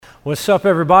What's up,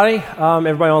 everybody?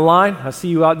 Everybody online, I see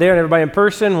you out there, and everybody in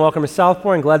person, welcome to South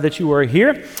Point. Glad that you are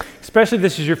here, especially if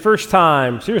this is your first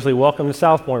time. Seriously, welcome to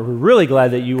South Point. We're really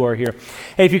glad that you are here.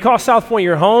 Hey, if you call South Point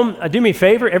your home, do me a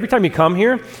favor. Every time you come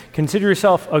here, consider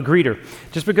yourself a greeter.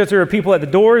 Just because there are people at the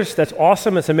doors, that's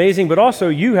awesome, it's amazing, but also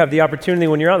you have the opportunity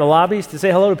when you're out in the lobbies to say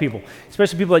hello to people,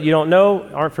 especially people that you don't know,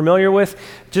 aren't familiar with.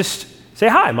 Just say,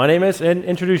 hi, my name is, and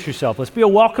introduce yourself. Let's be a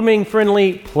welcoming,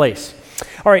 friendly place.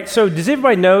 All right, so does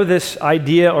everybody know this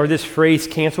idea or this phrase,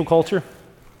 cancel culture?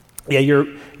 Yeah,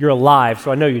 you're alive,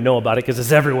 so I know you know about it because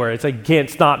it's everywhere. It's like you can't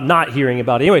stop not hearing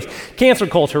about it. Anyways, cancel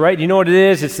culture, right? You know what it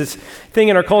is? It's this thing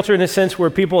in our culture in a sense where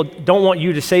people don't want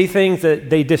you to say things that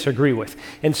they disagree with.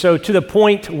 And so to the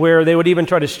point where they would even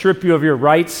try to strip you of your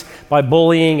rights by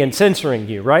bullying and censoring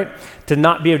you, right? To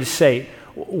not be able to say it.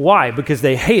 Why? Because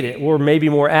they hate it, or maybe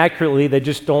more accurately, they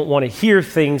just don't want to hear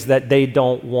things that they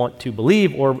don't want to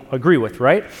believe or agree with,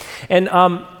 right? And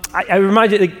I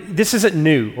remind you, this isn't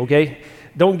new, okay?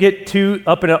 Don't get too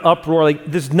up in an uproar. Like,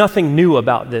 there's nothing new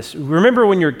about this. Remember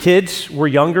when your kids were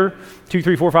younger, 2,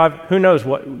 3, 4, 5, who knows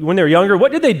what? When they were younger,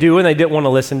 what did they do when they didn't want to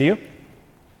listen to you?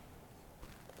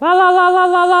 La la la la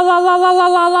la la la la la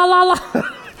la la la la.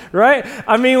 Right?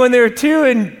 I mean, when they were 2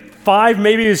 and 5,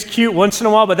 maybe it was cute once in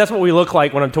a while, but that's what we look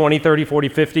like when I'm 20, 30, 40,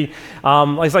 50. It's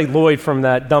like Lloyd from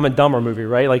that Dumb and Dumber movie,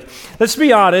 right? Like, let's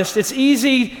be honest. It's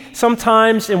easy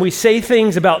sometimes, and we say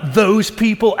things about those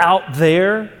people out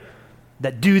there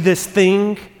that do this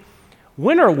thing.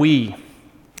 When are we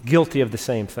guilty of the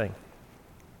same thing?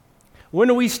 When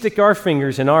do we stick our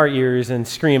fingers in our ears and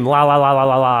scream, la, la, la, la,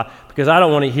 la, la, because I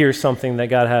don't want to hear something that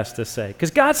God has to say?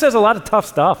 Because God says a lot of tough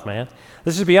stuff, man.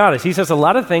 Let's just be honest. He says a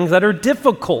lot of things that are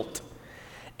difficult.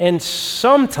 And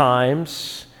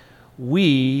sometimes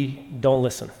we don't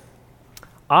listen.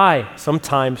 I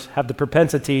sometimes have the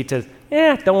propensity to,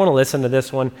 don't want to listen to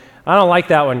this one. I don't like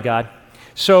that one, God.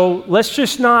 So let's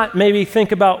just not maybe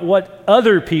think about what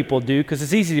other people do, because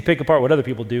it's easy to pick apart what other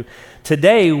people do.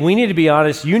 Today, we need to be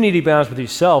honest. You need to be honest with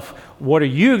yourself. What are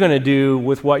you going to do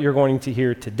with what you're going to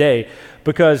hear today?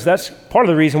 Because that's part of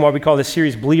the reason why we call this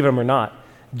series Believe Him or Not.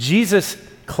 Jesus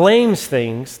claims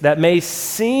things that may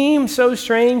seem so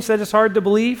strange that it's hard to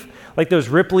believe, like those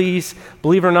Ripley's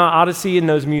Believe It or Not Odyssey in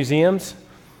those museums.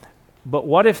 But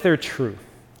what if they're true?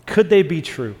 Could they be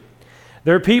true?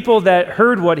 There are people that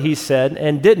heard what he said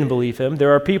and didn't believe him.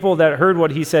 There are people that heard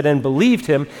what he said and believed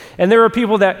him. And there are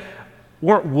people that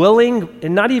weren't willing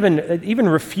and not even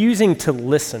refusing to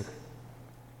listen.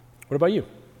 What about you?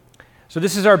 So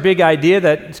this is our big idea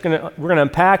that we're going to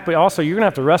unpack, but also you're going to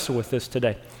have to wrestle with this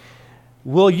today.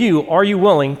 Are you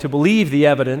willing to believe the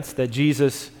evidence that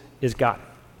Jesus is God?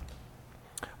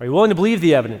 Are you willing to believe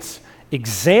the evidence?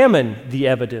 Examine the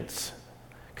evidence.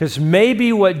 Because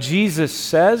maybe what Jesus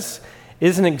says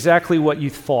isn't exactly what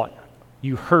you thought,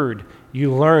 you heard,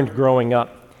 you learned growing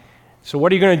up. So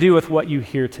what are you going to do with what you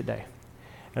hear today?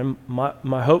 And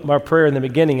my hope, my prayer in the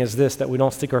beginning is this, that we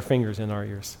don't stick our fingers in our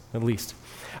ears, at least.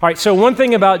 All right, so one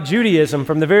thing about Judaism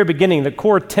from the very beginning, the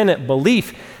core tenet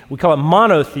belief, we call it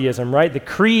monotheism, right? The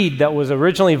creed that was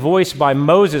originally voiced by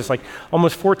Moses, like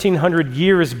almost 1,400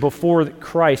 years before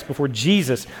Christ, before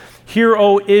Jesus. Hear,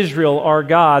 O Israel, our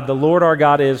God, the Lord our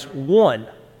God is one.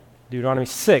 Deuteronomy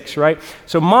 6, right?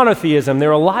 So monotheism,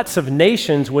 there are lots of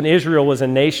nations when Israel was a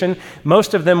nation.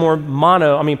 Most of them were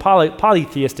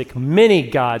polytheistic, many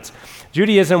gods.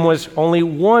 Judaism was only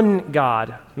one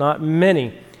God, not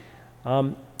many.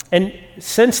 And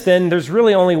since then, there's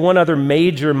really only one other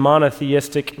major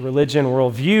monotheistic religion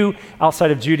worldview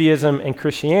outside of Judaism and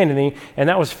Christianity, and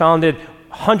that was founded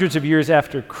hundreds of years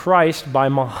after Christ by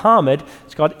Muhammad.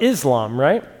 It's called Islam,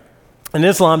 right? In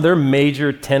Islam, their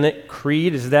major tenet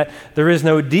creed is that there is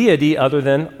no deity other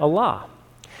than Allah.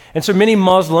 And so many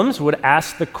Muslims would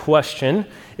ask the question,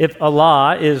 if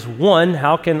Allah is one,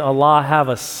 how can Allah have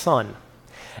a son?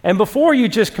 And before you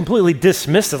just completely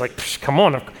dismiss it, like, come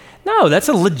on. No, that's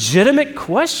a legitimate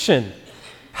question.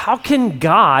 How can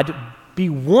God be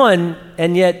one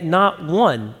and yet not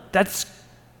one? That's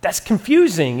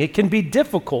confusing. It can be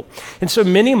difficult. And so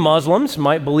many Muslims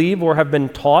might believe or have been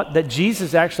taught that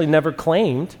Jesus actually never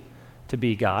claimed to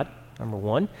be God, number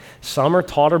one. Some are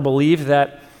taught or believe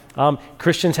that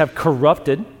Christians have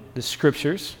corrupted the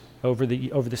scriptures over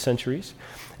the centuries.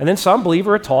 And then some believe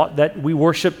or are taught that we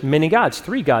worship many gods,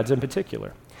 3 gods in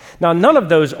particular. Now, none of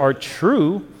those are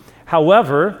true.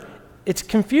 However, it's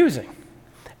confusing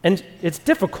and it's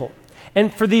difficult.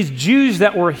 And for these Jews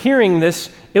that were hearing this,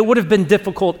 it would have been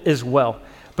difficult as well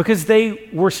because they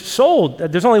were sold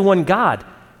that there's only one God.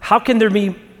 How can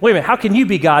you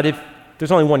be God if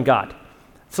there's only one God?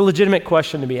 It's a legitimate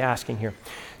question to be asking here.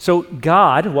 So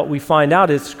God, what we find out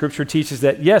is Scripture teaches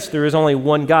that, yes, there is only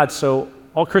one God, so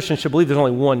all Christians should believe there's only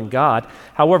one God.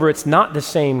 However, it's not the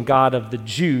same God of the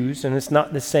Jews, and it's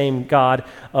not the same God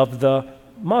of the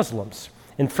Muslims.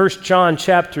 In 1 John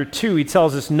chapter 2, he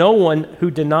tells us, no one who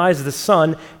denies the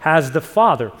Son has the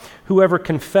Father. Whoever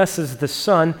confesses the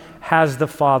Son has the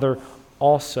Father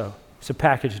also. It's a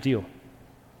package deal.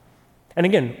 And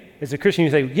again, as a Christian, you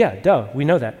say, yeah, duh, we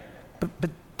know that. But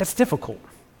that's difficult.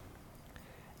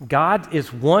 God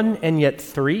is one and yet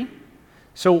three.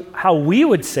 So how we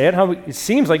would say it, how it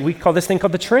seems like we call this thing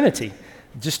called the Trinity,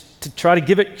 just to try to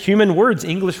give it human words,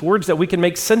 English words that we can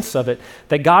make sense of it,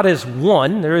 that God is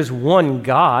one, there is one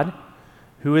God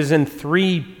who is in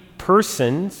three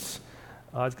persons,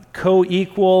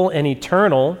 co-equal and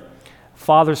eternal,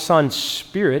 Father, Son,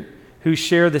 Spirit, who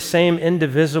share the same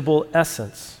indivisible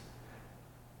essence.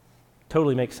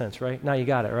 Totally makes sense, right? Now you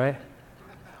got it, right?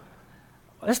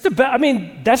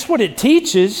 That's what it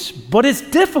teaches, but it's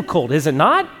difficult, is it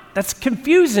not? That's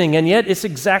confusing, and yet it's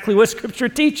exactly what Scripture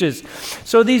teaches.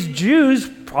 So these Jews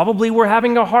probably were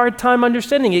having a hard time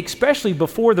understanding, especially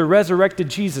before the resurrected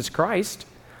Jesus Christ.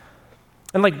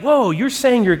 And like, whoa, you're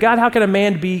saying you're God? How can a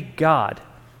man be God?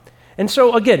 And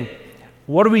so again,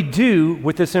 what do we do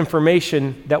with this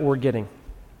information that we're getting?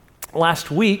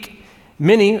 Last week,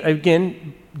 many,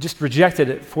 again, just rejected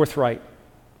it forthright.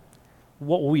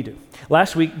 What will we do?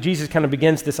 Last week, Jesus kind of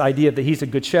begins this idea that he's a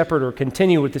good shepherd, or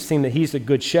continue with this theme that he's a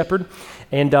good shepherd.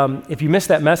 And if you missed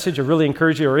that message, I really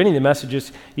encourage you, or any of the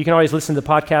messages, you can always listen to the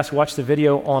podcast, watch the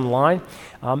video online.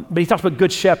 But he talks about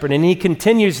good shepherd, and he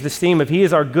continues this theme of he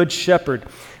is our good shepherd.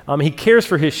 He cares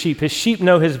for his sheep. His sheep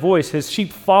know his voice. His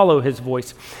sheep follow his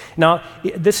voice. Now,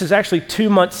 this is actually 2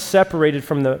 months separated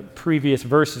from the previous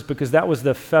verses, because that was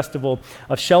the festival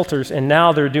of shelters, and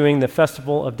now they're doing the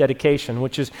festival of dedication,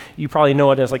 which is, you probably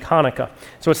know it as like Hanukkah.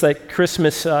 So it's like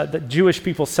Christmas, that Jewish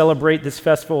people celebrate this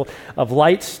festival of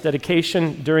lights,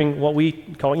 dedication, during what we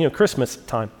call, Christmas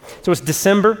time. So it's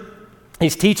December.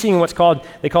 He's teaching what's called,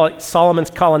 they call it Solomon's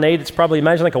Colonnade. It's probably,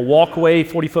 imagine like a walkway,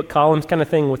 40-foot columns kind of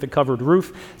thing with a covered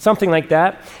roof, something like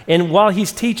that. And while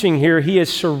he's teaching here, he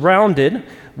is surrounded,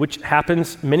 which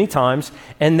happens many times,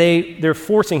 and they're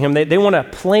forcing him. They want a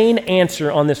plain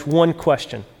answer on this one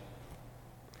question.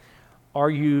 Are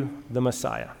you the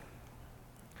Messiah?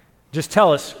 Just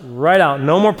tell us right out,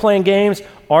 no more playing games.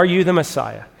 Are you the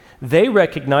Messiah? They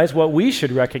recognize what we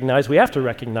should recognize. We have to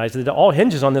recognize that it all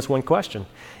hinges on this one question.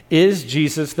 Is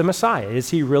Jesus the Messiah? Is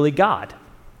he really God?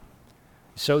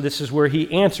 So this is where he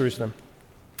answers them.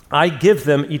 I give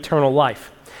them eternal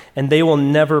life, and they will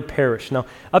never perish. Now,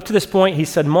 up to this point, he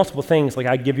said multiple things, like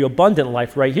I give you abundant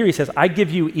life. Right here, he says, I give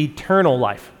you eternal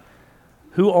life.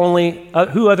 Who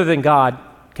other than God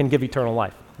can give eternal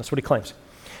life? That's what he claims.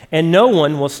 And no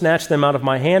one will snatch them out of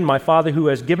my hand. My Father who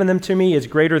has given them to me is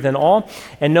greater than all,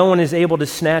 and no one is able to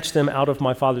snatch them out of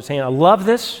my Father's hand. I love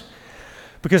this,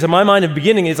 because in my mind, in the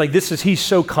beginning, it's like he's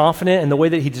so confident in the way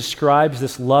that he describes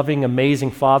this loving,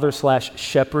 amazing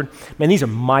father/shepherd. Man, these are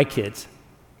my kids,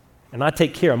 and I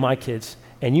take care of my kids,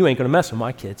 and you ain't going to mess with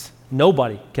my kids.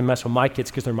 Nobody can mess with my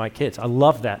kids because they're my kids. I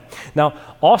love that. Now,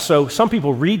 also, some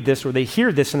people read this or they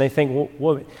hear this and they think,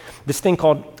 well, this thing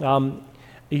called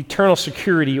eternal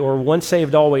security, or once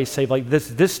saved, always saved. Like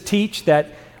this teach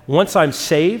that once I'm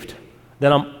saved,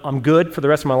 then I'm good for the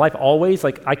rest of my life, always.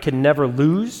 Like I can never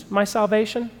lose my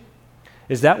salvation.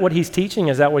 Is that what he's teaching?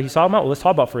 Is that what he's talking about? Well, let's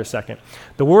talk about it for a second.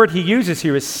 The word he uses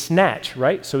here is snatch,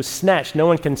 right? So snatch, no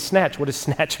one can snatch. What does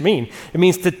snatch mean? It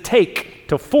means to take,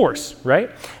 to force,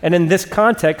 right? And in this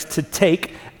context, to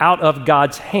take out of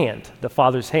God's hand, the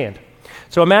Father's hand.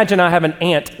 So imagine I have an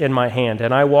ant in my hand,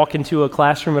 and I walk into a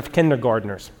classroom of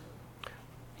kindergartners.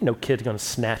 No kid's going to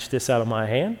snatch this out of my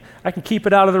hand. I can keep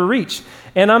it out of their reach.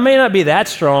 And I may not be that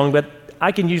strong, but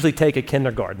I can usually take a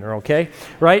kindergartner, okay?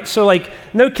 Right? So like,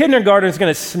 no kindergartner is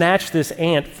going to snatch this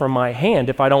ant from my hand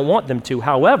if I don't want them to.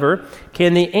 However,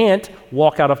 can the ant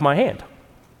walk out of my hand?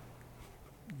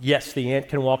 Yes, the ant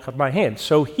can walk out of my hand.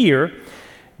 So here,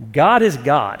 God is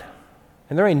God,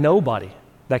 and there ain't nobody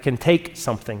that can take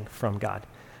something from God.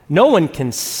 No one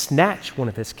can snatch one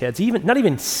of his kids, not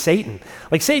even Satan.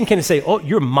 Like Satan can say, oh,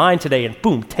 you're mine today, and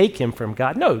boom, take him from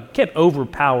God. No, you can't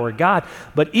overpower God.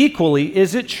 But equally,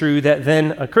 is it true that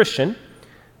then a Christian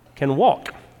can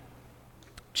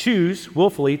choose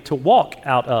willfully to walk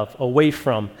out of, away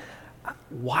from?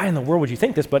 Why in the world would you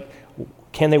think this? But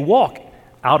can they walk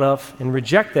out of and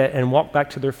reject that and walk back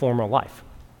to their former life?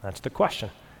 That's the question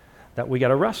that we got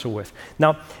to wrestle with.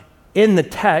 Now, in the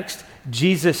text,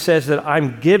 Jesus says that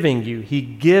I'm giving you. He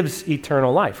gives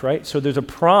eternal life, right? So there's a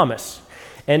promise.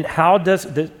 And how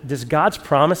does God's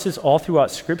promises all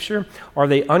throughout Scripture, are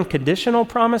they unconditional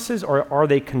promises or are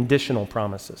they conditional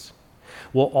promises?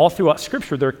 Well, all throughout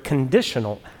Scripture, they're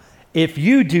conditional. If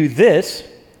you do this,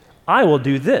 I will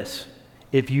do this.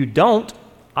 If you don't,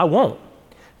 I won't.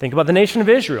 Think about the nation of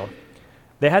Israel.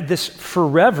 They had this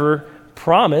forever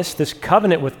promise, this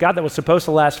covenant with God that was supposed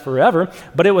to last forever,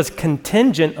 but it was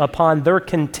contingent upon their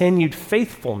continued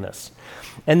faithfulness.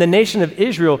 And the nation of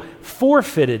Israel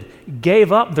forfeited,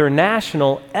 gave up their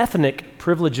national ethnic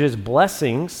privileges,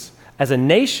 blessings as a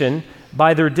nation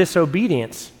by their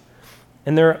disobedience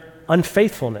and their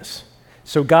unfaithfulness.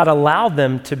 So God allowed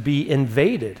them to be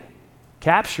invaded,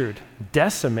 captured,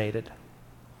 decimated.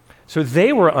 So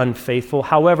they were unfaithful.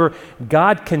 However,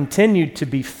 God continued to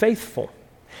be faithful.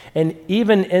 And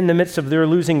even in the midst of their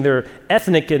losing their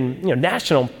ethnic and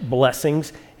national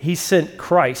blessings, he sent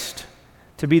Christ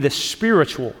to be the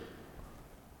spiritual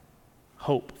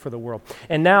hope for the world.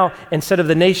 And now, instead of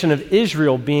the nation of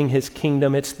Israel being his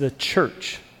kingdom, it's the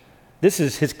church. This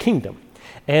is his kingdom.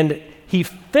 And he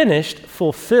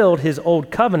fulfilled his old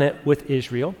covenant with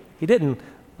Israel. He didn't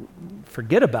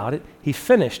forget about it. He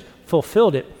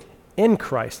fulfilled it in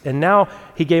Christ. And now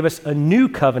he gave us a new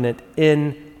covenant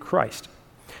in Christ.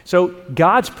 So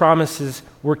God's promises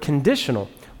were conditional.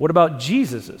 What about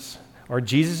Jesus's? Are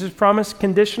Jesus' promise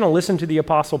conditional? Listen to the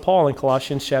Apostle Paul in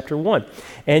Colossians chapter 1.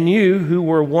 And you who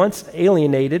were once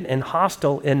alienated and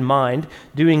hostile in mind,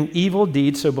 doing evil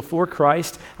deeds, so before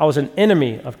Christ, I was an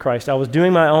enemy of Christ. I was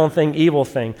doing my own thing, evil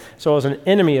thing. So I was an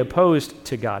enemy opposed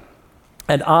to God,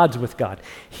 at odds with God.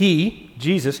 He,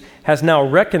 Jesus, has now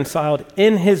reconciled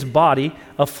in his body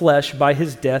of flesh by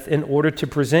his death in order to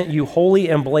present you holy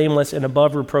and blameless and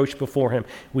above reproach before him.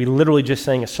 We literally just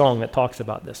sang a song that talks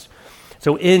about this.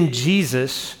 So in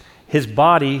Jesus, his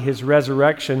body, his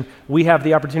resurrection, we have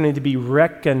the opportunity to be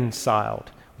reconciled,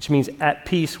 which means at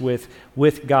peace with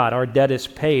God. Our debt is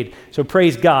paid. So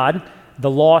praise God.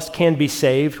 The lost can be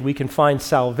saved. We can find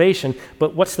salvation.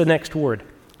 But what's the next word?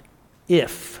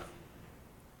 If.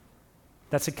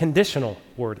 That's a conditional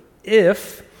word.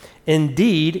 If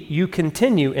indeed you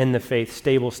continue in the faith,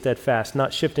 stable, steadfast,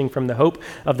 not shifting from the hope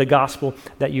of the gospel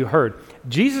that you heard.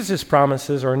 Jesus'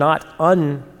 promises are not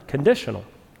unconditional.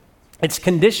 It's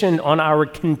conditioned on our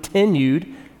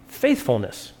continued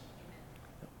faithfulness.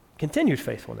 Continued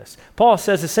faithfulness. Paul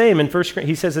says the same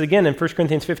he says it again in 1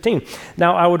 Corinthians 15.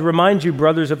 Now I would remind you,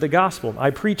 brothers, of the gospel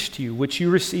I preached to you, which you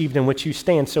received and which you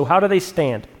stand. So how do they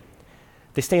stand?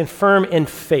 They stand firm in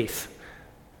faith.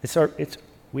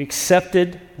 We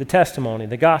accepted the testimony,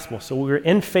 the gospel. So we're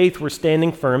in faith, we're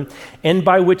standing firm, and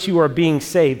by which you are being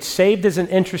saved. Saved is an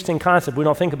interesting concept we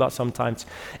don't think about sometimes.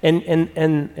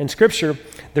 In Scripture,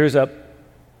 there's a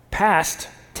past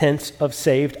tense of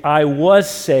saved. I was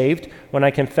saved when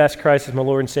I confessed Christ as my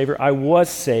Lord and Savior. I was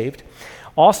saved.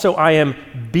 Also, I am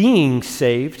being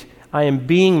saved. I am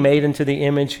being made into the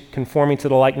image, conforming to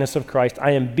the likeness of Christ.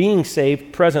 I am being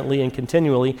saved presently and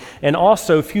continually. And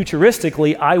also,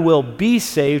 futuristically, I will be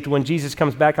saved when Jesus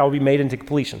comes back. I will be made into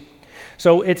completion.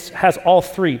 So it has all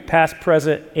three, past,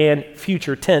 present, and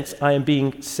future tense. I am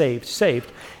being saved.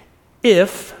 Saved.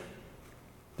 If,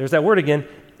 there's that word again,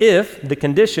 if the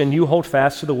condition you hold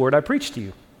fast to the word I preached to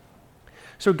you.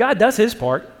 So God does his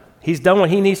part. He's done what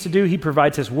he needs to do. He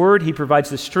provides his word. He provides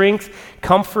the strength,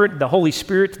 comfort, the Holy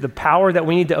Spirit, the power that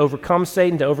we need to overcome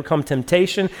Satan, to overcome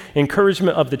temptation,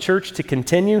 encouragement of the church to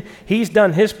continue. He's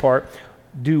done his part.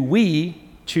 Do we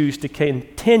choose to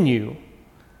continue,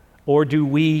 or do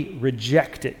we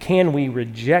reject it? Can we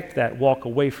reject that, walk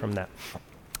away from that?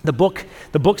 The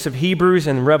books of Hebrews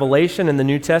and Revelation in the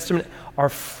New Testament are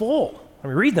full. I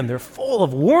mean, read them. They're full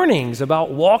of warnings about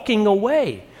walking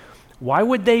away. Why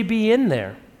would they be in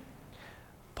there?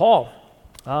 Paul,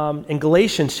 in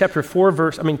Galatians chapter 5,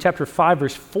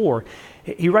 verse 4,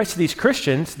 he writes to these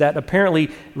Christians that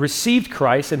apparently received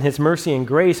Christ and his mercy and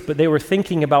grace, but they were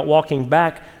thinking about walking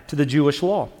back to the Jewish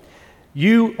law.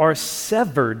 You are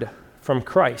severed from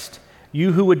Christ,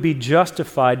 you who would be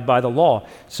justified by the law.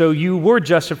 So you were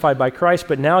justified by Christ,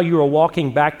 but now you are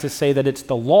walking back to say that it's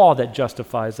the law that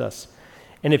justifies us.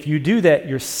 And if you do that,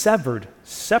 you're severed,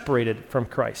 separated from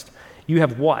Christ. You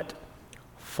have what?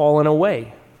 Fallen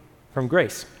away from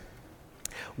grace.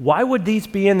 Why would these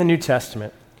be in the New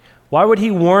Testament? Why would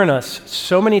he warn us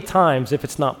so many times if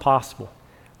it's not possible?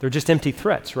 They're just empty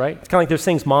threats, right? It's kind of like those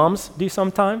things moms do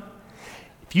sometime.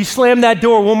 If you slam that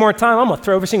door one more time, I'm going to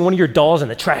throw every single one of your dolls in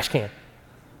the trash can.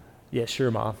 Yeah,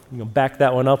 sure, Mom. You going to back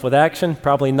that one up with action?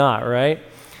 Probably not, right?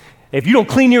 If you don't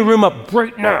clean your room up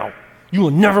right now, you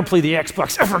will never play the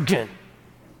Xbox ever again.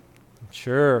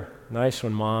 Sure, Nice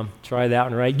one, Mom. Try that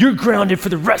one, right? You're grounded for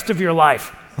the rest of your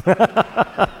life.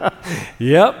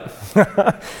 Yep.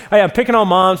 Hey, I'm picking on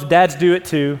moms. Dads do it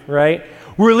too, right?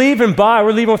 We're leaving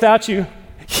without you.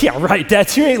 Yeah, right,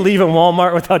 Dad, you ain't leaving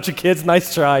Walmart without your kids.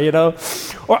 Nice try, you know?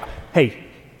 Or, hey,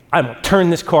 I'm going to turn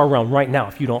this car around right now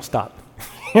if you don't stop.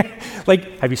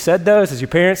 Like, have you said those? Has your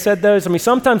parents said those? I mean,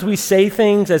 sometimes we say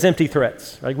things as empty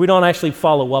threats. Right? We don't actually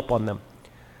follow up on them.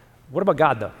 What about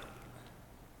God, though?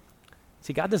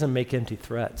 See, God doesn't make empty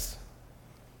threats.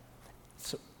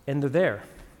 And they're there.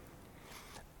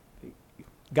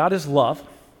 God is love.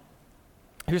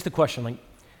 Here's the question, like,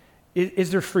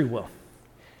 is there free will?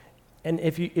 And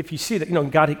if you see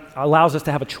that, God allows us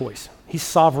to have a choice. He's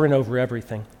sovereign over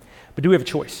everything. But do we have a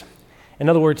choice? In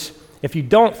other words, if you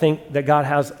don't think that God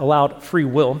has allowed free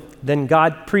will, then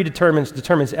God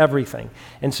determines everything.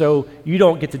 And so you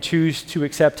don't get to choose to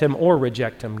accept him or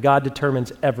reject him. God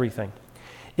determines everything.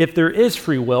 If there is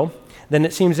free will, then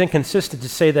it seems inconsistent to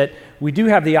say that we do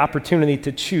have the opportunity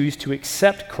to choose to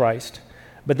accept Christ,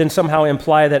 but then somehow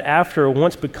imply that after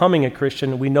once becoming a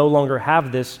Christian, we no longer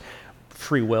have this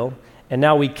free will, and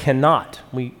now we cannot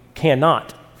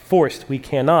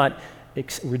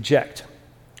reject.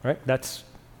 Right?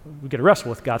 We got to wrestle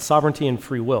with God's sovereignty and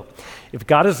free will. If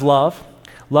God is love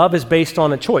is based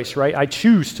on a choice, right? I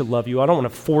choose to love you. I don't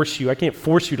want to force you. I can't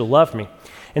force you to love me.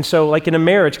 And so, like in a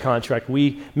marriage contract,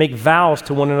 we make vows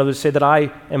to one another to say that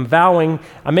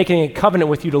I'm making a covenant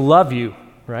with you to love you,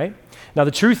 right? Now,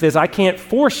 the truth is, I can't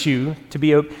force you to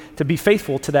be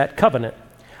faithful to that covenant.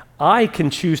 I can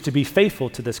choose to be faithful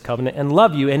to this covenant and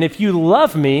love you. And if you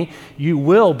love me, you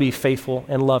will be faithful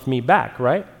and love me back,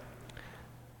 right?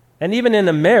 And even in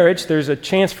a marriage, there's a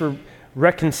chance for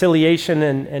reconciliation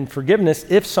and forgiveness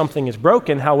if something is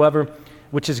broken, however,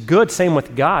 which is good, same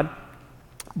with God.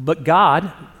 But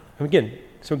God, again,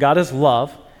 so God is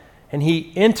love, and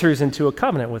he enters into a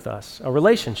covenant with us, a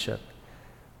relationship.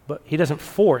 But he doesn't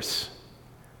force.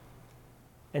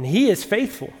 And he is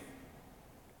faithful.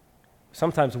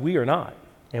 Sometimes we are not,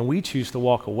 and we choose to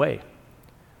walk away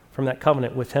from that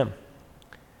covenant with him.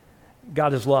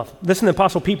 God is love. Listen to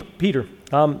Apostle Peter,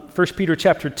 1 Peter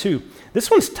chapter 2.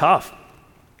 This one's tough.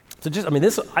 So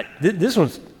this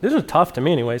one's tough to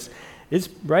me anyways. It's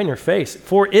right in your face.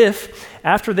 For if,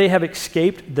 after they have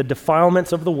escaped the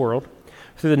defilements of the world,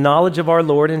 through the knowledge of our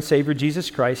Lord and Savior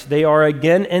Jesus Christ, they are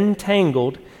again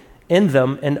entangled in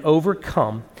them and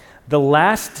overcome, the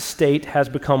last state has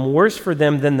become worse for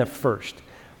them than the first.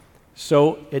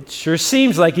 So it sure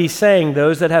seems like he's saying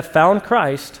those that have found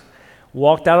Christ,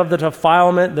 walked out of the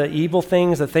defilement, the evil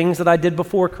things, the things that I did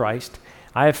before Christ,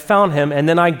 I have found him, and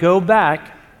then I go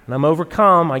back, and I'm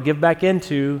overcome, I give back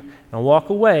into, and walk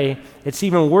away. It's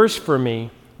even worse for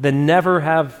me than never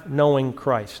have knowing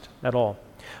Christ at all.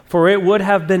 For it would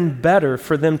have been better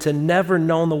for them to never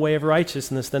know the way of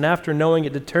righteousness than after knowing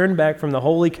it to turn back from the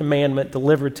holy commandment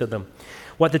delivered to them.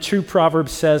 What the true proverb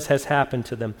says has happened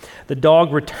to them. The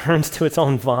dog returns to its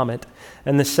own vomit,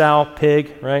 and the sow,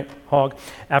 pig, right, hog,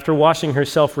 after washing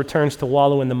herself returns to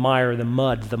wallow in the mire, the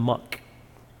mud, the muck.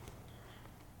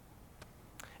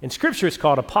 In Scripture, it's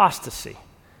called apostasy,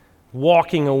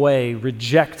 walking away,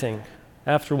 rejecting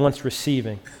after once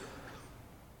receiving.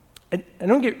 And I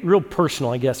don't get real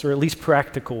personal, I guess, or at least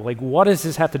practical. Like, what does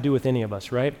this have to do with any of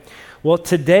us, right? Well,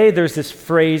 today there's this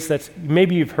phrase that's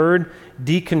maybe you've heard,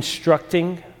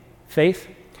 deconstructing faith.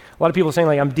 A lot of people are saying,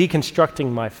 like, I'm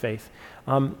deconstructing my faith,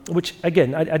 which,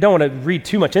 again, I don't want to read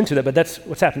too much into that, but that's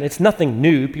what's happened. It's nothing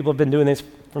new. People have been doing this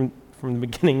from the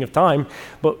beginning of time,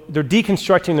 but they're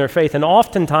deconstructing their faith. And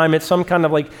oftentimes it's some kind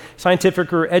of like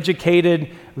scientific or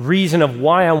educated reason of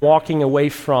why I'm walking away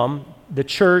from the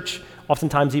church,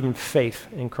 oftentimes even faith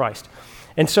in Christ.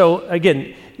 And so,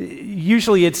 again,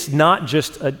 usually it's not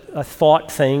just a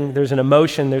thought thing. There's an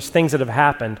emotion. There's things that have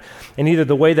happened. And either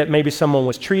the way that maybe someone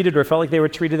was treated or felt like they were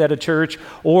treated at a church,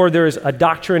 or there's a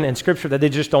doctrine in Scripture that they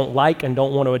just don't like and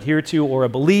don't want to adhere to, or a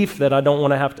belief that I don't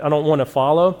want to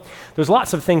follow. There's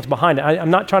lots of things behind it.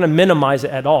 I'm not trying to minimize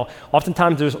it at all.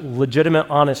 Oftentimes there's legitimate,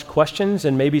 honest questions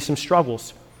and maybe some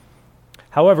struggles.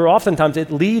 However, oftentimes it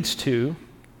leads to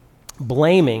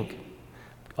blaming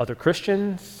other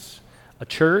Christians, a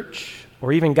church,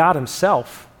 or even God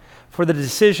himself for the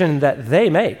decision that they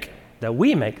make, that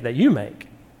we make, that you make,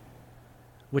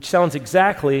 which sounds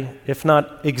exactly, if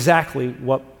not exactly,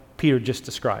 what Peter just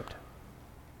described.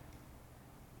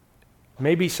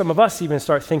 Maybe some of us even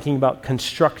start thinking about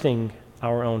constructing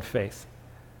our own faith.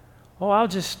 Oh, I'll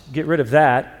just get rid of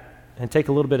that and take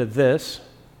a little bit of this.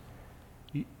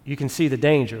 You can see the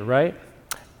danger, right?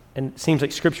 And it seems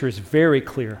like Scripture is very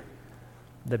clear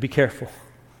that be careful.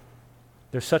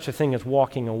 There's such a thing as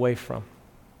walking away from.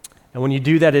 And when you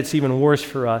do that, it's even worse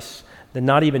for us than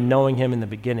not even knowing him in the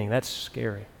beginning. That's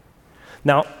scary.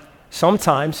 Now,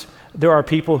 sometimes there are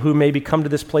people who maybe come to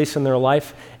this place in their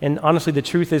life, and honestly, the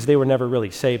truth is they were never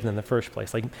really saved in the first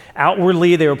place. Like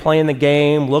outwardly, they were playing the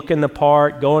game, looking the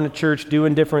part, going to church,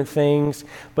 doing different things,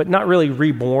 but not really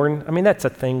reborn. I mean, that's a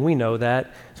thing. We know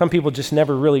that. Some people just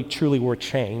never really truly were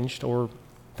changed or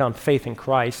found faith in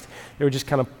Christ. They were just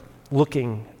kind of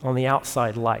looking on the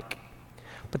outside like.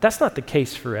 But that's not the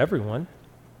case for everyone.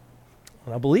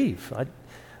 I believe.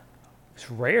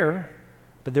 It's rare,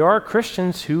 but there are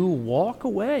Christians who walk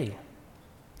away,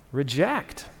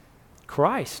 reject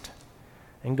Christ,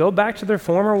 and go back to their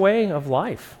former way of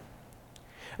life.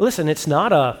 Listen, it's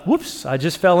not a, whoops, I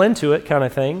just fell into it kind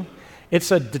of thing. It's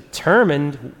a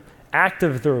determined act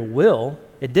of their will.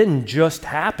 It didn't just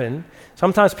happen.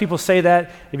 Sometimes people say that.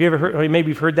 Have you ever heard, or maybe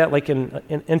you've heard that like in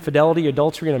infidelity,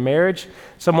 adultery in a marriage?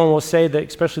 Someone will say that,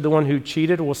 especially the one who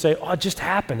cheated, will say, oh, it just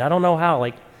happened. I don't know how.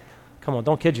 Like, come on,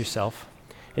 don't kid yourself.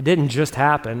 It didn't just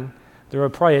happen. There were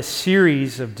probably a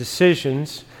series of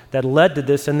decisions that led to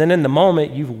this, and then in the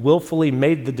moment, you've willfully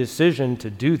made the decision to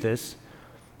do this.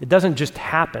 It doesn't just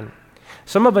happen.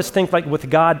 Some of us think like with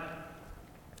God,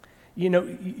 you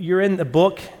know, you're in the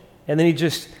book, and then he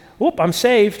just, whoop, I'm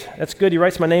saved. That's good. He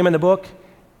writes my name in the book.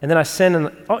 And then I sin,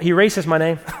 and oh, he erases my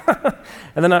name.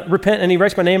 And then I repent, and he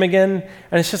writes my name again.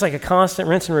 And it's just like a constant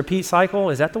rinse and repeat cycle.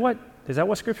 Is that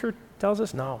what Scripture tells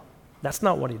us? No, that's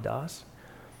not what he does.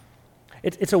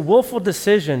 It's a willful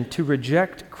decision to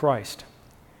reject Christ.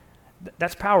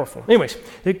 That's powerful. Anyways,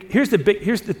 here's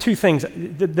the two things.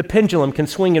 The pendulum can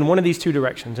swing in one of these two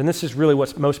directions, and this is really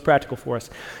what's most practical for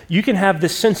us. You can have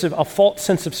this a false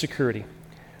sense of security.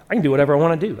 I can do whatever I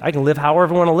want to do. I can live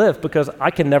however I want to live because I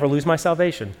can never lose my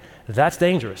salvation. That's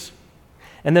dangerous.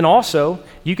 And then also,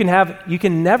 you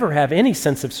can never have any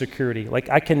sense of security. Like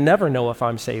I can never know if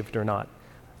I'm saved or not.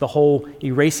 The whole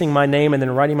erasing my name and then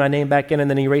writing my name back in and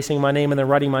then erasing my name and then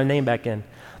writing my name back in.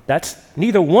 That's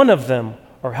neither one of them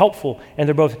are helpful, and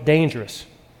they're both dangerous.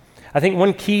 I think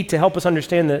one key to help us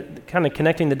understand the kind of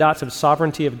connecting the dots of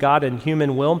sovereignty of God and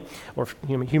human will, or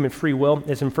human free will,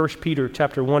 is in 1 Peter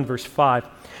chapter 1, verse 5,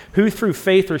 who through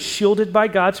faith are shielded by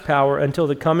God's power until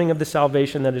the coming of the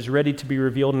salvation that is ready to be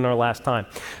revealed in our last time.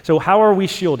 So how are we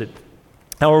shielded?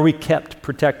 How are we kept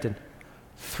protected?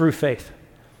 Through faith.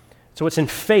 So it's in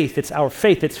faith, it's our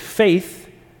faith, it's faith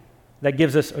that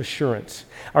gives us assurance.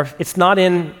 It's not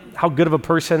in how good of a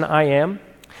person I am.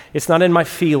 It's not in my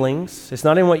feelings. It's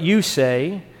not in what you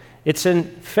say. It's in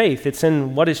faith. It's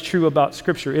in what is true about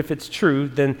Scripture. If it's true,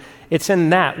 then it's in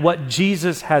that, what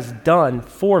Jesus has done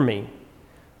for me.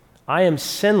 I am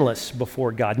sinless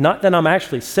before God. Not that I'm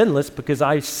actually sinless because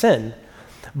I sin,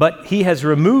 but he has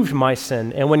removed my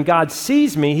sin. And when God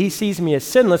sees me, he sees me as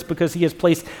sinless because he has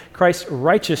placed Christ's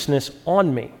righteousness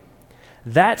on me.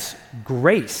 That's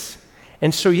grace.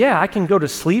 And so, yeah, I can go to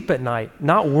sleep at night,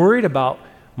 not worried about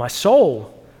my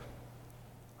soul.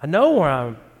 I know where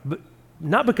I'm, but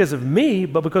not because of me,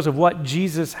 but because of what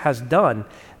Jesus has done.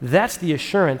 That's the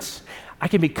assurance. I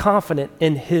can be confident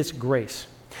in his grace.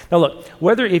 Now look,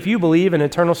 whether if you believe in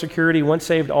eternal security, once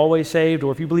saved, always saved,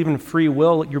 or if you believe in free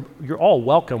will, you're all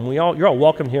welcome. You're all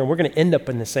welcome here, and we're going to end up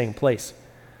in the same place,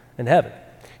 in heaven.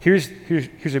 Here's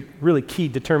a really key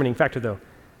determining factor, though.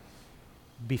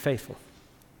 Be faithful.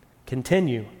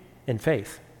 Continue in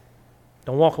faith.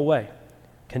 Don't walk away.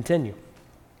 Continue.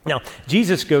 Now,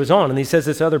 Jesus goes on, and he says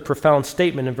this other profound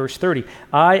statement in verse 30.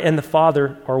 I and the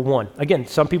Father are one. Again,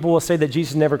 some people will say that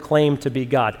Jesus never claimed to be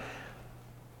God.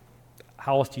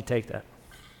 How else do you take that?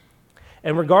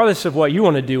 And regardless of what you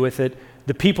want to do with it,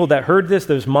 the people that heard this,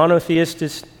 those monotheist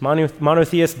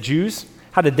Jews,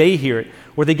 how did they hear it?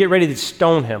 Where they get ready to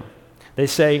stone him. They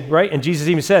say, right? And Jesus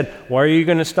even said, why are you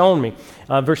going to stone me?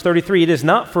 Verse 33, it is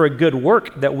not for a good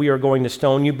work that we are going to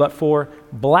stone you, but for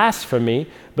blasphemy,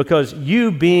 because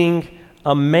you being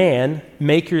a man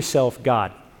make yourself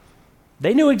God.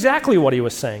 They knew exactly what he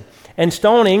was saying. And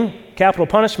stoning, capital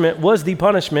punishment, was the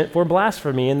punishment for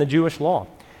blasphemy in the Jewish law.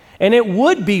 And it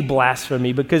would be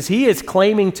blasphemy because he is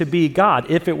claiming to be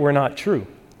God if it were not true.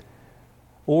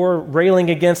 Or railing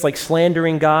against, like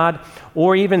slandering God,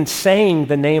 or even saying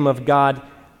the name of God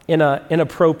in an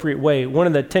inappropriate way. One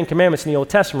of the 10 Commandments in the Old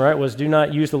Testament, right, was do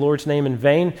not use the Lord's name in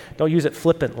vain. Don't use it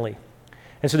flippantly.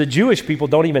 And so the Jewish people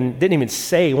won't even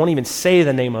say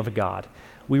the name of God.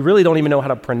 We really don't even know how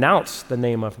to pronounce the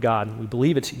name of God. We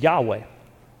believe it's Yahweh.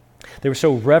 They were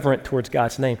so reverent towards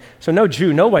God's name. So no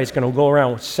Jew, nobody's going to go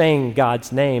around saying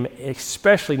God's name,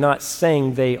 especially not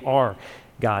saying they are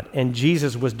God. And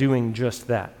Jesus was doing just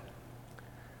that.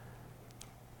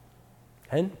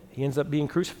 And he ends up being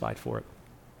crucified for it.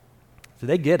 So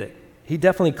they get it. He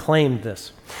definitely claimed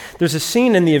this. There's a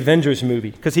scene in the Avengers movie,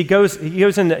 because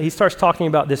he starts talking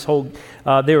about this whole,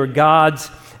 they were gods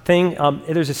thing.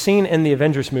 There's a scene in the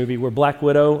Avengers movie where Black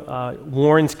Widow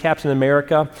warns Captain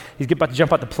America. He's about to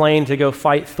jump out the plane to go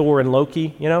fight Thor and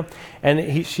Loki,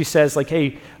 and she says, like,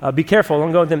 hey, be careful,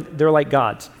 don't go with them, they're like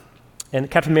gods.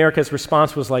 And Captain America's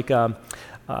response was like,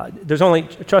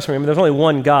 trust me, there's only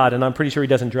one God, and I'm pretty sure he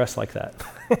doesn't dress like that.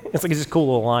 It's like, it's just a cool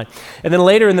little line. And then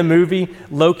later in the movie,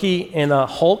 Loki and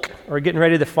Hulk are getting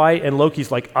ready to fight, and Loki's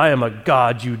like, I am a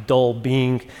god, you dull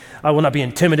being. I will not be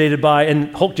intimidated by.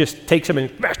 And Hulk just takes him and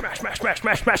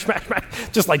smash,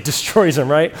 just like destroys him,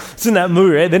 right? It's in that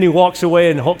movie, right? Then he walks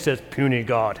away, and Hulk says, puny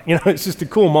god. It's just a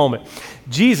cool moment.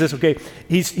 Jesus, okay,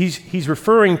 he's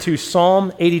referring to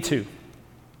Psalm 82.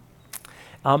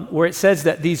 Where it says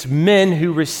that these men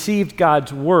who received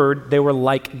God's word, they were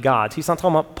like gods. He's not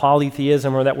talking about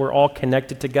polytheism or that we're all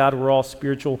connected to God, we're all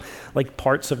spiritual, like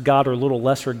parts of God or little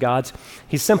lesser gods.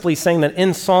 He's simply saying that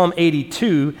in Psalm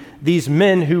 82, these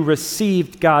men who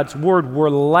received God's word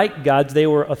were like gods. They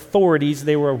were authorities,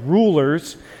 they were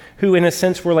rulers who in a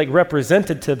sense were like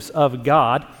representatives of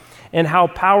God, and how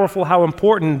powerful, how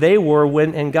important they were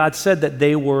and God said that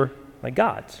they were like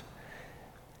gods.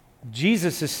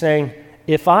 Jesus is saying,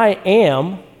 if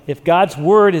God's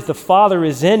word is the Father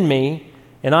is in me,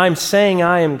 and I'm saying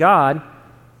I am God,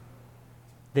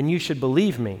 then you should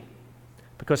believe me,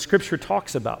 because Scripture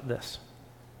talks about this.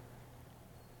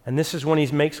 And this is when he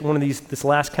makes this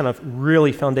last kind of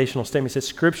really foundational statement. He says,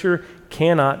 Scripture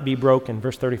cannot be broken.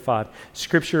 Verse 35,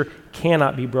 Scripture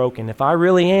cannot be broken. If I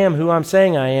really am who I'm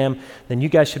saying I am, then you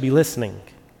guys should be listening.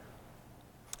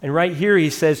 And right here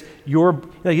he says,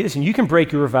 listen, you can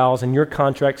break your vows and your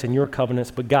contracts and your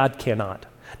covenants, but God cannot.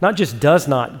 Not just does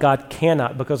not, God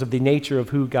cannot, because of the nature of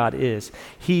who God is.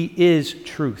 He is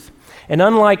truth. And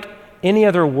unlike any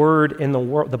other word in the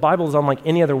world, the Bible is unlike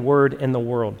any other word in the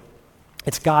world.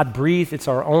 It's God-breathed. It's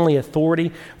our only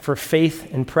authority for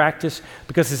faith and practice,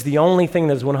 because it's the only thing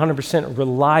that is 100%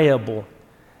 reliable,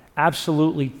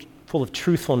 absolutely full of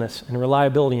truthfulness and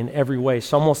reliability in every way.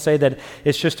 Some will say that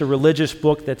it's just a religious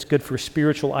book that's good for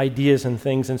spiritual ideas and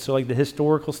things, and so like the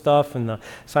historical stuff and the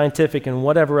scientific and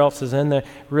whatever else is in there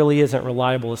really isn't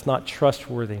reliable. It's not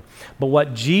trustworthy. But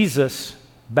what Jesus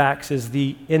backs is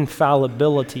the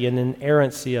infallibility and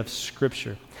inerrancy of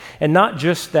Scripture. And not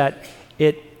just that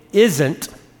it isn't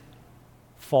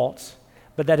false,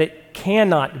 but that it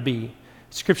cannot be.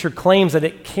 Scripture claims that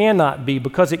it cannot be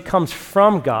because it comes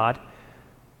from God,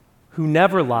 who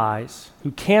never lies,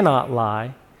 who cannot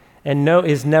lie, and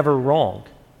is never wrong.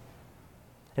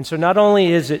 And so not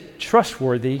only is it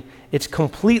trustworthy, it's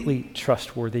completely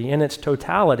trustworthy in its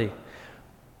totality.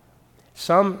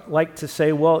 Some like to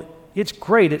say, well, it's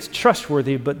great, it's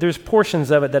trustworthy, but there's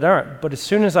portions of it that aren't. But as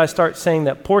soon as I start saying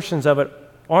that portions of it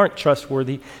aren't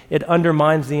trustworthy, it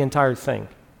undermines the entire thing.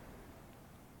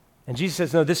 And Jesus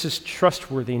says, no, this is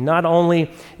trustworthy. Not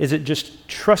only is it just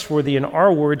trustworthy in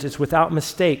our words, it's without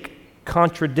mistake,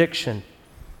 contradiction,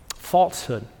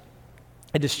 falsehood.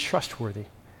 It is trustworthy.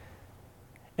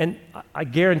 And I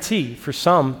guarantee for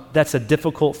some, that's a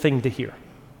difficult thing to hear.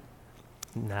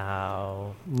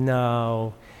 No.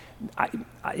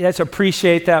 Let's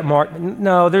appreciate that, Mark.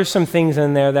 No, there's some things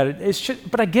in there that it's just,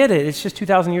 but I get it. It's just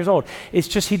 2,000 years old. It's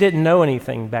just he didn't know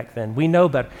anything back then. We know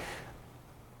better.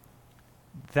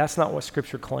 That's not what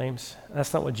Scripture claims.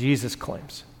 That's not what Jesus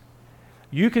claims.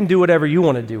 You can do whatever you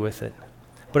want to do with it.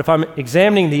 But if I'm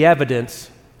examining the evidence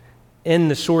in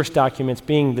the source documents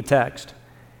being the text,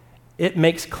 it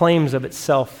makes claims of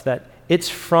itself that it's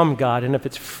from God. And if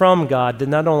it's from God, then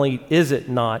not only is it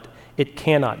not, it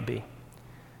cannot be.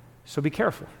 So be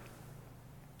careful.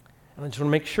 And I just want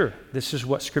to make sure this is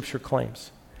what Scripture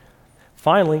claims.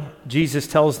 Finally, Jesus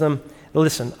tells them,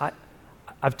 listen,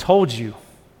 I've told you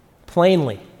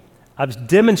plainly. I've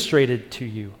demonstrated to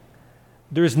you.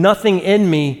 There is nothing in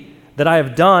me that I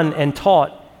have done and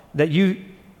taught that you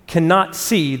cannot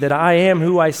see that I am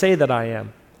who I say that I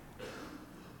am.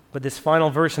 But this final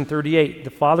verse in 38, the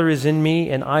Father is in me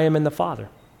and I am in the Father.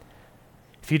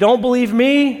 If you don't believe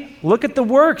me, look at the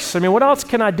works. I mean, what else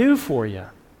can I do for you?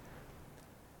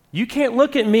 You can't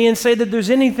look at me and say that there's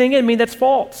anything in me that's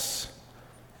false.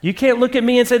 You can't look at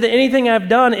me and say that anything I've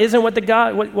done isn't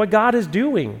what God is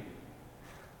doing.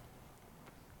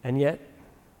 And yet,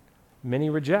 many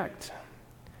reject.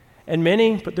 And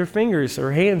many put their fingers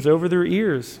or hands over their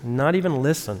ears, not even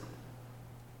listen.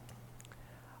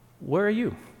 Where are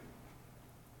you?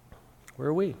 Where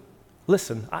are we?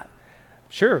 Listen,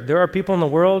 sure, there are people in the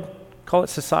world, call it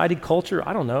society, culture,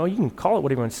 I don't know, you can call it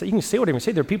whatever you want to say. You can say whatever you want to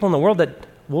say. There are people in the world that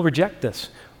will reject this,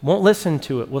 won't listen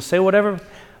to it, will say whatever,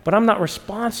 but I'm not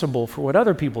responsible for what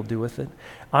other people do with it.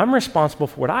 I'm responsible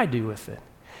for what I do with it.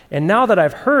 And now that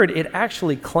I've heard, it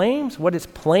actually claims what its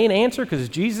plain answer, because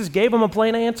Jesus gave them a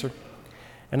plain answer.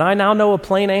 And I now know a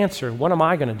plain answer. What am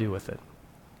I going to do with it?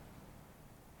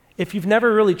 If you've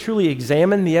never really truly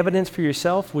examined the evidence for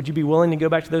yourself, would you be willing to go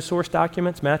back to those source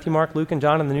documents, Matthew, Mark, Luke, and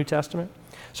John in the New Testament?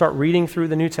 Start reading through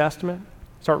the New Testament.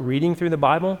 Start reading through the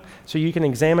Bible so you can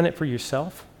examine it for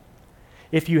yourself.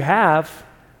 If you have,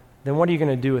 then what are you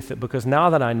going to do with it? Because now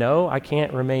that I know, I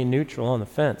can't remain neutral on the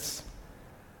fence.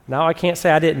 Now I can't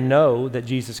say I didn't know that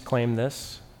Jesus claimed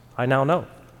this. I now know.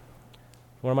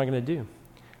 What am I going to do?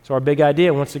 So our big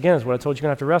idea, once again, is what I told you you're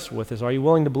going to have to wrestle with, is are you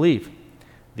willing to believe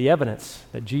the evidence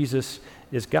that Jesus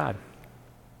is God?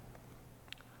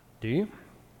 Do you?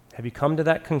 Have you come to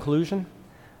that conclusion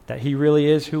that he really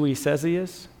is who he says he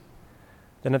is?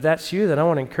 Then if that's you, then I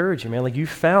want to encourage you, man. Like, you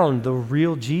found the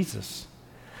real Jesus.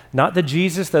 Not the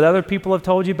Jesus that other people have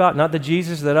told you about, not the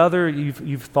Jesus that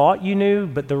you've thought you knew,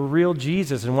 but the real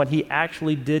Jesus and what he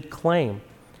actually did claim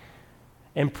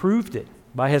and proved it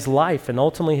by his life and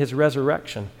ultimately his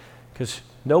resurrection, because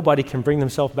nobody can bring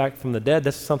themselves back from the dead.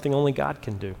 That's something only God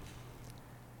can do.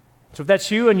 So if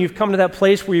that's you and you've come to that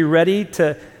place where you're ready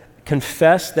to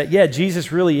confess that, yeah,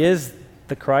 Jesus really is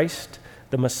the Christ,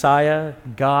 the Messiah,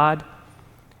 God,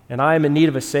 and I am in need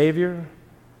of a Savior,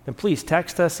 then please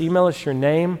text us, email us your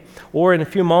name, or in a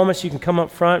few moments you can come up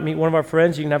front, meet one of our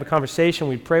friends, you can have a conversation,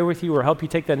 we'd pray with you or help you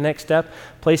take that next step,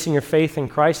 placing your faith in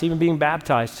Christ, even being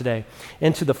baptized today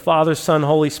into the Father, Son,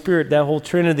 Holy Spirit, that whole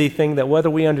Trinity thing that whether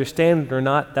we understand it or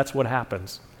not, that's what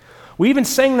happens. We even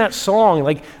sang that song,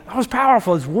 like, that was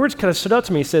powerful. His words kind of stood out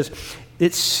to me. It says,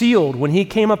 it's sealed. When he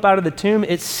came up out of the tomb,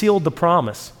 it sealed the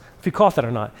promise. If you caught that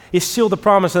or not. It sealed the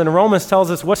promise. And then Romans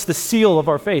tells us, what's the seal of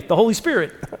our faith? The Holy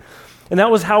Spirit. And that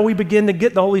was how we begin to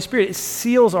get the Holy Spirit. It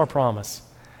seals our promise.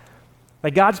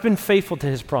 Like, God's been faithful to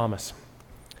his promise.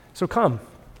 So come,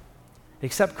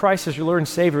 accept Christ as your Lord and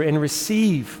Savior and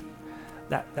receive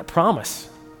that promise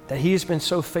that he has been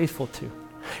so faithful to.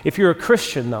 If you're a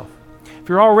Christian, though, if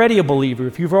you're already a believer,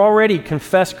 if you've already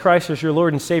confessed Christ as your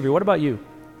Lord and Savior, what about you?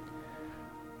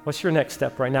 What's your next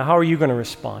step right now? How are you going to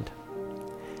respond?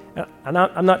 I'm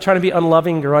not trying to be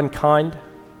unloving or unkind,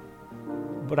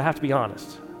 but I have to be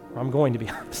honest. I'm going to be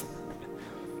honest.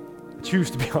 I choose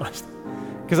to be honest.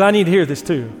 Because I need to hear this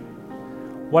too.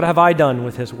 What have I done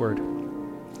with his word?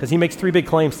 Because he makes three big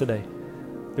claims today.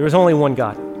 There is only one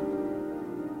God.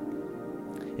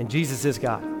 And Jesus is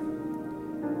God.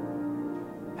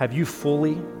 Have you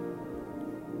fully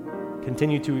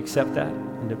continued to accept that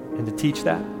and to teach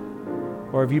that?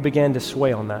 Or have you began to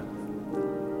sway on that?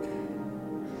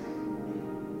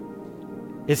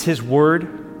 Is his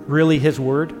word really his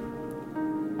word?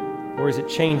 Or is it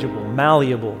changeable,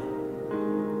 malleable,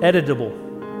 editable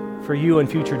for you and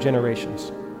future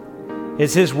generations?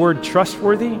 Is his word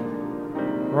trustworthy,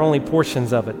 or only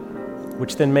portions of it,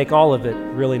 which then make all of it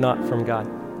really not from God?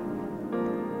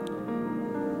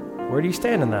 Where do you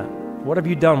stand in that? What have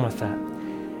you done with that?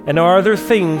 And are there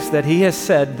things that he has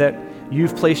said that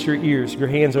you've placed your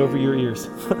hands over your ears,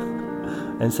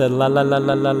 and said, la, la, la,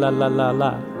 la, la, la, la, la,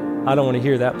 la. I don't want to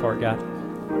hear that part, God.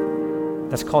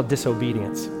 That's called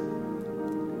disobedience.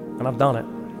 And I've done it.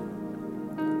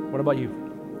 What about you?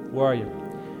 Where are you?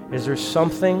 Is there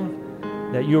something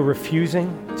that you're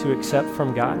refusing to accept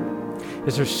from God?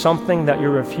 Is there something that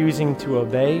you're refusing to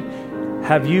obey?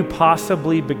 Have you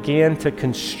possibly began to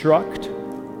construct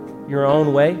your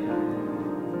own way?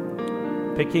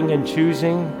 Picking and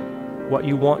choosing what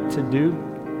you want to do?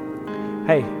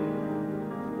 Hey,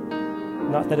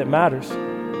 not that it matters.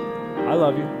 I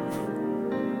love you.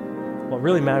 What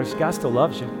really matters is God still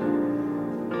loves you.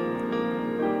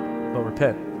 But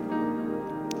repent.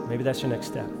 Maybe that's your next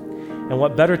step. And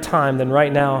what better time than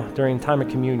right now during time of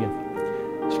communion?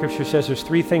 Scripture says there's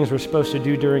three things we're supposed to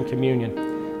do during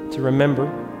communion. To remember,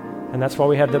 and that's why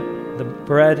we have the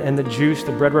bread and the juice.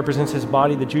 The bread represents his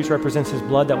body. The juice represents his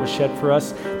blood that was shed for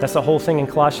us. That's the whole thing in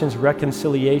Colossians.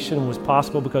 Reconciliation was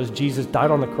possible because Jesus died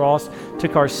on the cross,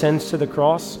 took our sins to the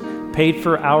cross, paid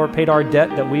our debt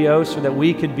that we owe so that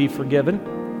we could be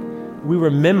forgiven. We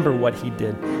remember what he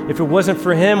did. If it wasn't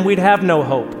for him, we'd have no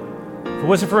hope. If it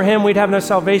wasn't for him, we'd have no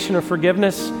salvation or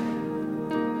forgiveness.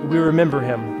 We remember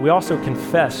him. We also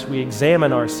confess. We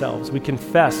examine ourselves. We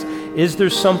confess. Is there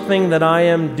something that I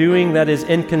am doing that is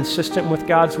inconsistent with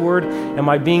God's word? Am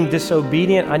I being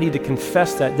disobedient? I need to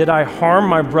confess that. Did I harm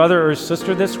my brother or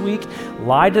sister this week?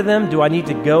 Lie to them? Do I need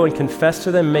to go and confess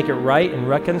to them, make it right and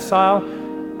reconcile?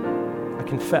 I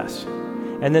confess.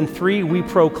 And then 3, we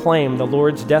proclaim the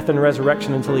Lord's death and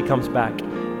resurrection until he comes back.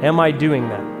 Am I doing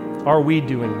that? Are we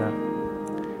doing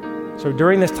that? So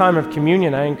during this time of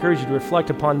communion, I encourage you to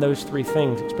reflect upon those three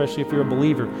things, especially if you're a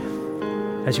believer,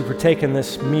 as you partake in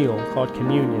this meal called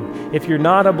communion. If you're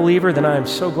not a believer, then I am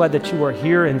so glad that you are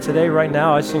here. And today, right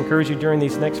now, I just encourage you during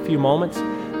these next few moments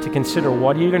to consider,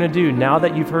 what are you going to do now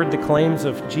that you've heard the claims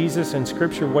of Jesus and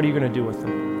Scripture? What are you going to do with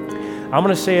them? I'm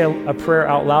going to say a prayer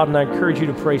out loud, and I encourage you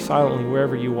to pray silently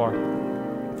wherever you are.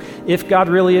 If God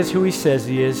really is who He says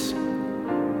He is,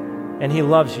 and He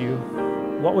loves you,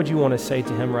 what would you want to say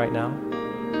to Him right now?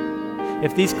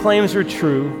 If these claims are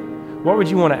true, what would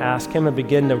you want to ask Him and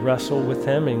begin to wrestle with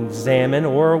Him and examine?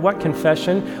 Or what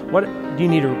confession? What do you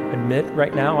need to admit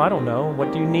right now? I don't know.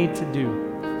 What do you need to do?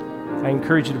 I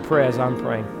encourage you to pray as I'm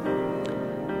praying.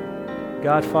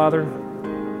 God, Father,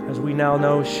 as we now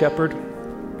know, Shepherd,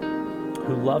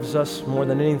 who loves us more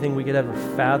than anything we could ever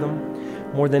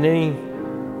fathom, more than any,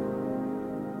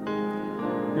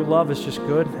 your love is just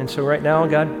good. And so right now,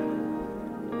 God,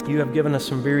 you have given us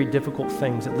some very difficult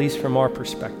things, at least from our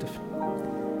perspective.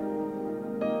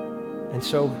 And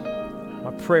so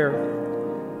my prayer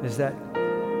is that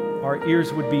our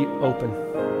ears would be open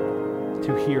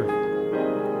to hear.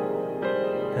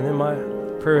 And then my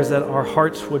prayer is that our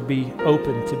hearts would be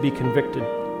open to be convicted,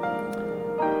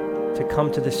 to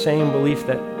come to the same belief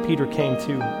that Peter came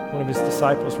to, one of his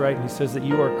disciples, right? And he says that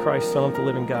you are Christ, Son of the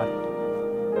living God.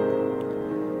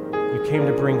 You came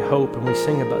to bring hope, and we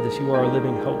sing about this. You are a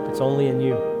living hope. It's only in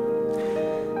you.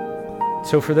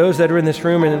 So for those that are in this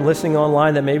room and listening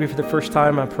online, that maybe for the first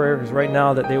time, my prayer is right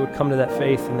now that they would come to that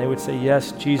faith and they would say,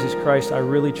 yes, Jesus Christ, I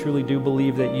really truly do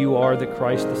believe that you are the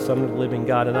Christ, the Son of the living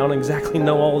God. And I don't exactly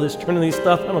know all this Trinity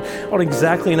stuff. I don't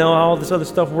exactly know how all this other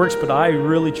stuff works, but I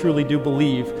really truly do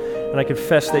believe, and I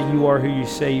confess that you are who you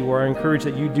say you are. I encourage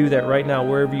that you do that right now,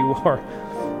 wherever you are,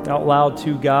 out loud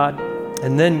to God,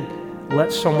 and then let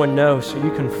someone know so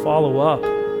you can follow up.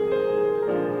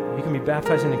 You can be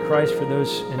baptized into Christ for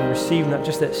those and receive not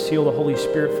just that seal of the Holy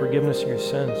Spirit, forgiveness of your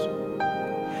sins.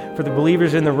 For the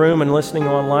believers in the room and listening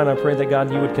online, I pray that God,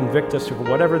 you would convict us of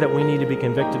whatever that we need to be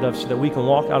convicted of so that we can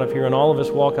walk out of here, and all of us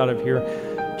walk out of here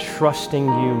trusting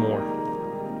you more,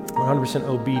 100%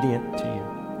 obedient to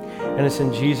you. And it's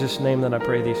in Jesus' name that I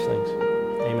pray these things.